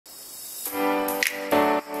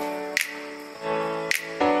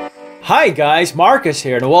Hi guys, Marcus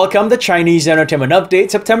here and welcome to Chinese Entertainment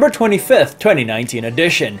Update September 25th, 2019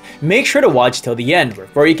 edition. Make sure to watch till the end where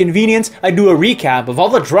for your convenience I do a recap of all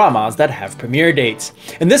the dramas that have premiere dates.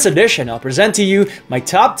 In this edition I'll present to you my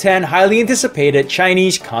top 10 highly anticipated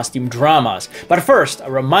Chinese costume dramas. But first,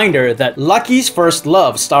 a reminder that Lucky's First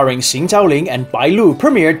Love starring Xing Zhaoling and Bai Lu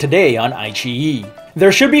premiered today on iQIYI.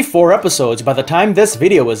 There should be 4 episodes by the time this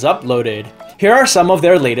video is uploaded. Here are some of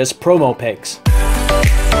their latest promo pics.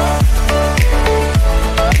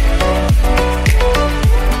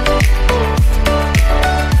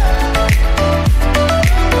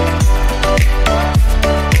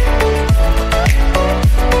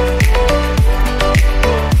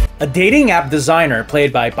 A dating app designer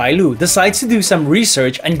played by Bai Lu decides to do some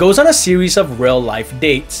research and goes on a series of real-life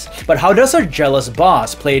dates. But how does her jealous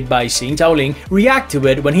boss, played by Xing Zhaoling, react to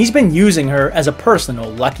it when he's been using her as a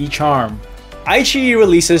personal lucky charm? iQIYI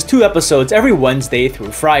releases 2 episodes every Wednesday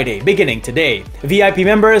through Friday, beginning today. VIP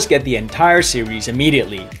members get the entire series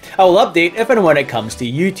immediately. I will update if and when it comes to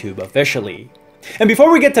YouTube officially. And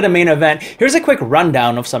before we get to the main event, here's a quick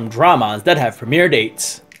rundown of some dramas that have premiere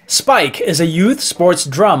dates. Spike is a youth sports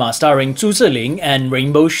drama starring Zhu Ziling and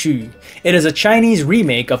Rainbow Xu. It is a Chinese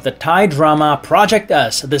remake of the Thai drama Project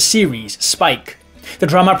Us, the series Spike. The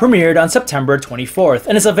drama premiered on September 24th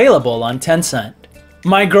and is available on Tencent.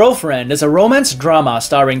 My Girlfriend is a romance drama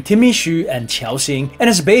starring Timmy Xu and Qiao Xing and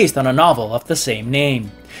is based on a novel of the same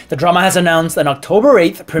name. The drama has announced an October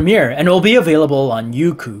 8th premiere and will be available on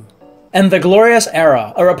Youku. And The Glorious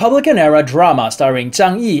Era, a Republican-era drama starring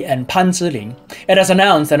Zhang Yi and Pan Ziling. It has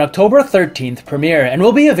announced an October 13th premiere and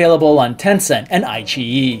will be available on Tencent and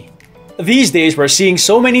iQIYI. These days we're seeing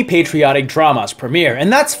so many patriotic dramas premiere,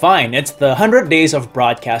 and that's fine, it's the 100 days of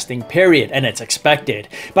broadcasting period and it's expected.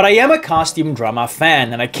 But I am a costume drama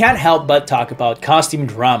fan and I can't help but talk about costume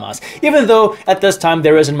dramas, even though at this time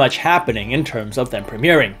there isn't much happening in terms of them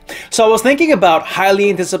premiering. So I was thinking about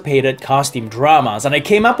highly anticipated costume dramas and I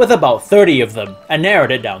came up with about 30 of them and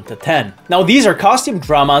narrowed it down to 10. Now these are costume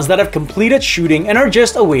dramas that have completed shooting and are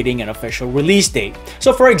just awaiting an official release date.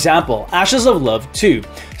 So for example, Ashes of Love 2,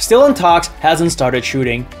 still in talks, hasn't started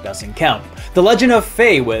shooting, doesn't count. The Legend of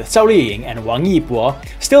Fei with Zhao Liying and Wang Yibo,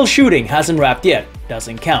 still shooting, hasn't wrapped yet,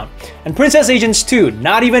 doesn't count. And Princess Agents 2,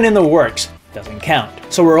 not even in the works, doesn't count.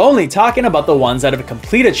 So we're only talking about the ones that have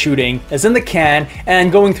completed shooting, is in the can,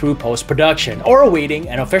 and going through post-production, or awaiting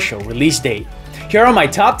an official release date. Here are my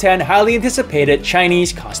top 10 highly anticipated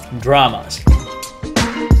Chinese costume dramas.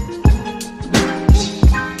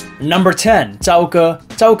 Number 10. Zhao Ge.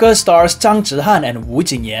 Zhao Ge stars Zhang Zhihan and Wu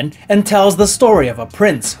Jingyan and tells the story of a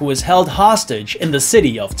prince who is held hostage in the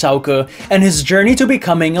city of Zhao Ge and his journey to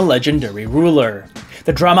becoming a legendary ruler.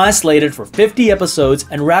 The drama is slated for 50 episodes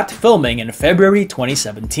and wrapped filming in February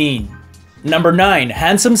 2017. Number 9.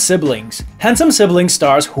 Handsome Siblings. Handsome Siblings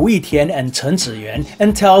stars Hu Yitian and Chen Ziyuan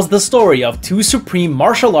and tells the story of 2 supreme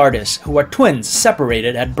martial artists who are twins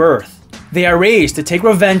separated at birth. They are raised to take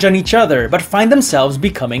revenge on each other but find themselves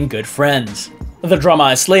becoming good friends. The drama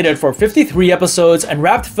is slated for 53 episodes and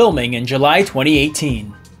wrapped filming in July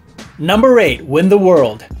 2018. Number 8. Win the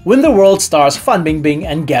World. Win the World stars Fan Bingbing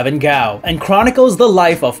and Gavin Gao and chronicles the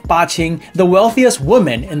life of Ba Qing, the wealthiest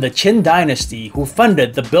woman in the Qin dynasty who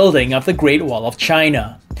funded the building of the Great Wall of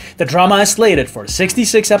China. The drama is slated for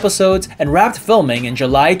 66 episodes and wrapped filming in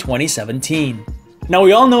July 2017. Now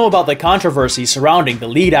we all know about the controversy surrounding the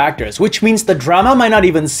lead actors, which means the drama might not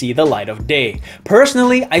even see the light of day.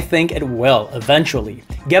 Personally, I think it will, eventually.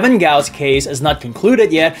 Gavin Gao's case is not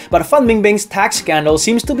concluded yet, but Fan Bingbing's tax scandal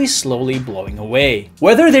seems to be slowly blowing away.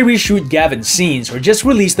 Whether they reshoot Gavin's scenes or just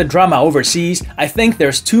release the drama overseas, I think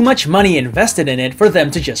there's too much money invested in it for them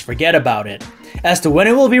to just forget about it. As to when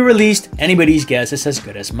it will be released, anybody's guess is as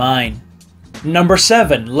good as mine. Number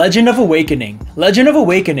 7. Legend of Awakening. Legend of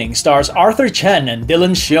Awakening stars Arthur Chen and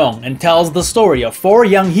Dylan Xiong and tells the story of 4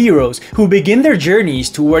 young heroes who begin their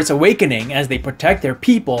journeys towards awakening as they protect their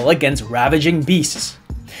people against ravaging beasts.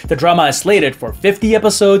 The drama is slated for 50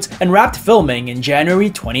 episodes and wrapped filming in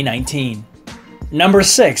January 2019. Number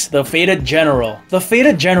 6. The Fated General. The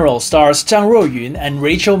Fated General stars Zhang Ruoyun and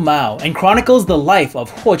Rachel Mao and chronicles the life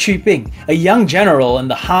of Huo Qubing, a young general in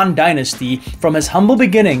the Han Dynasty, from his humble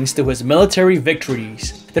beginnings to his military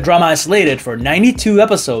victories. The drama is slated for 92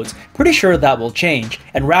 episodes, pretty sure that will change,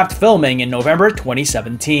 and wrapped filming in November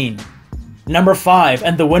 2017. Number 5.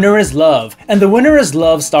 And the Winner is Love. And the Winner is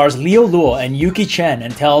Love stars Liu Luo and Yuki Chen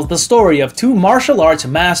and tells the story of 2 martial arts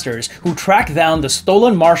masters who track down the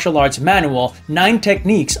stolen martial arts manual 9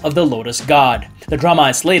 Techniques of the Lotus God. The drama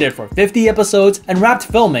is slated for 50 episodes and wrapped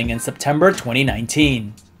filming in September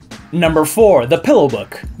 2019. Number 4. The Pillow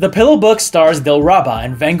Book. The Pillow Book stars Dilraba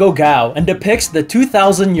and Van Gogh Gao and depicts the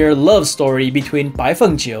 2,000-year love story between Bai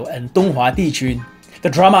Fengjiu and Donghua Dijun. The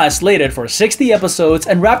drama is slated for 60 episodes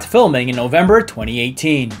and wrapped filming in November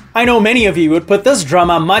 2018. I know many of you would put this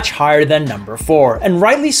drama much higher than number 4, and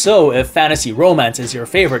rightly so if fantasy romance is your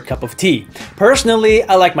favorite cup of tea. Personally,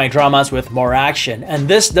 I like my dramas with more action, and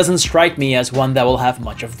this doesn't strike me as one that will have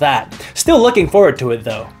much of that. Still looking forward to it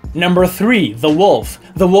though. Number 3. The Wolf.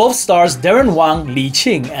 The Wolf stars Darren Wang, Li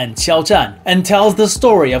Qing, and Qiao Zhan, and tells the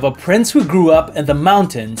story of a prince who grew up in the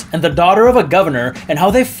mountains and the daughter of a governor and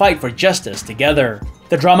how they fight for justice together.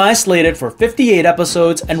 The drama is slated for 58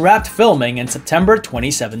 episodes and wrapped filming in September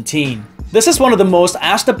 2017. This is one of the most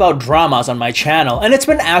asked about dramas on my channel, and it's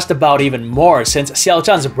been asked about even more since Xiao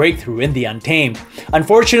Zhan's breakthrough in The Untamed.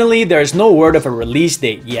 Unfortunately, there is no word of a release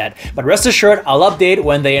date yet, but rest assured I'll update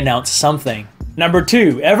when they announce something. Number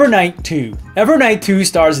 2. Evernight 2. Evernight 2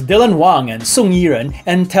 stars Dylan Wang and Song Yiren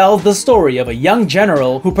and tells the story of a young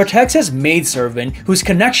general who protects his maidservant whose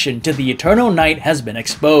connection to the Eternal Night has been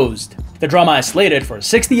exposed. The drama is slated for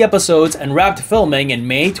 60 episodes and wrapped filming in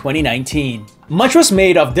May 2019. Much was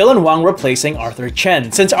made of Dylan Wang replacing Arthur Chen,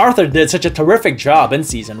 since Arthur did such a terrific job in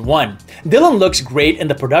Season 1. Dylan looks great in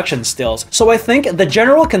the production stills, so I think the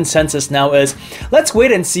general consensus now is, let's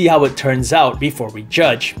wait and see how it turns out before we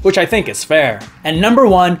judge, which I think is fair. And number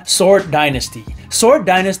 1, Sword Dynasty. Sword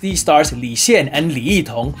Dynasty stars Li Xian and Li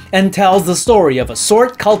Yitong and tells the story of a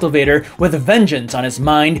sword cultivator with vengeance on his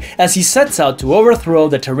mind as he sets out to overthrow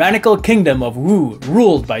the tyrannical kingdom of Wu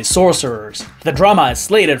ruled by sorcerers. The drama is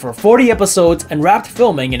slated for 40 episodes and wrapped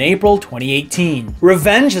filming in April 2018.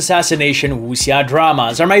 Revenge assassination wuxia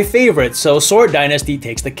dramas are my favorite, so Sword Dynasty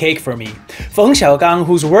takes the cake for me. Feng Xiaogang,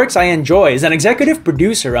 whose works I enjoy, is an executive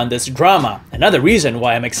producer on this drama, another reason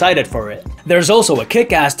why I'm excited for it. There's also a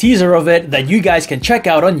kick-ass teaser of it that you guys can check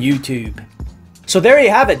out on YouTube. So there you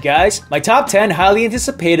have it, guys, my top 10 highly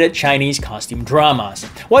anticipated Chinese costume dramas.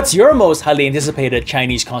 What's your most highly anticipated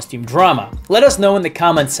Chinese costume drama? Let us know in the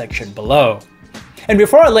comments section below. And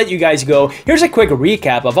before I let you guys go, here's a quick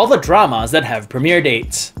recap of all the dramas that have premiere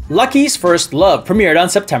dates. Lucky's First Love premiered on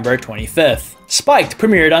September 25th. Spiked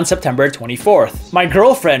premiered on September 24th. My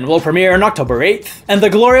Girlfriend will premiere on October 8th. And The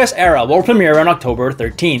Glorious Era will premiere on October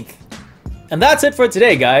 13th. And that's it for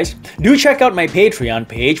today, guys. Do check out my Patreon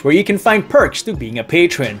page where you can find perks to being a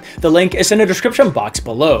patron. The link is in the description box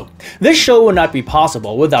below. This show would not be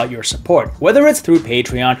possible without your support, whether it's through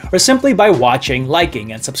Patreon or simply by watching,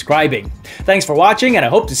 liking, and subscribing. Thanks for watching, and I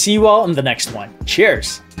hope to see you all in the next one.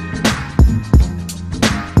 Cheers!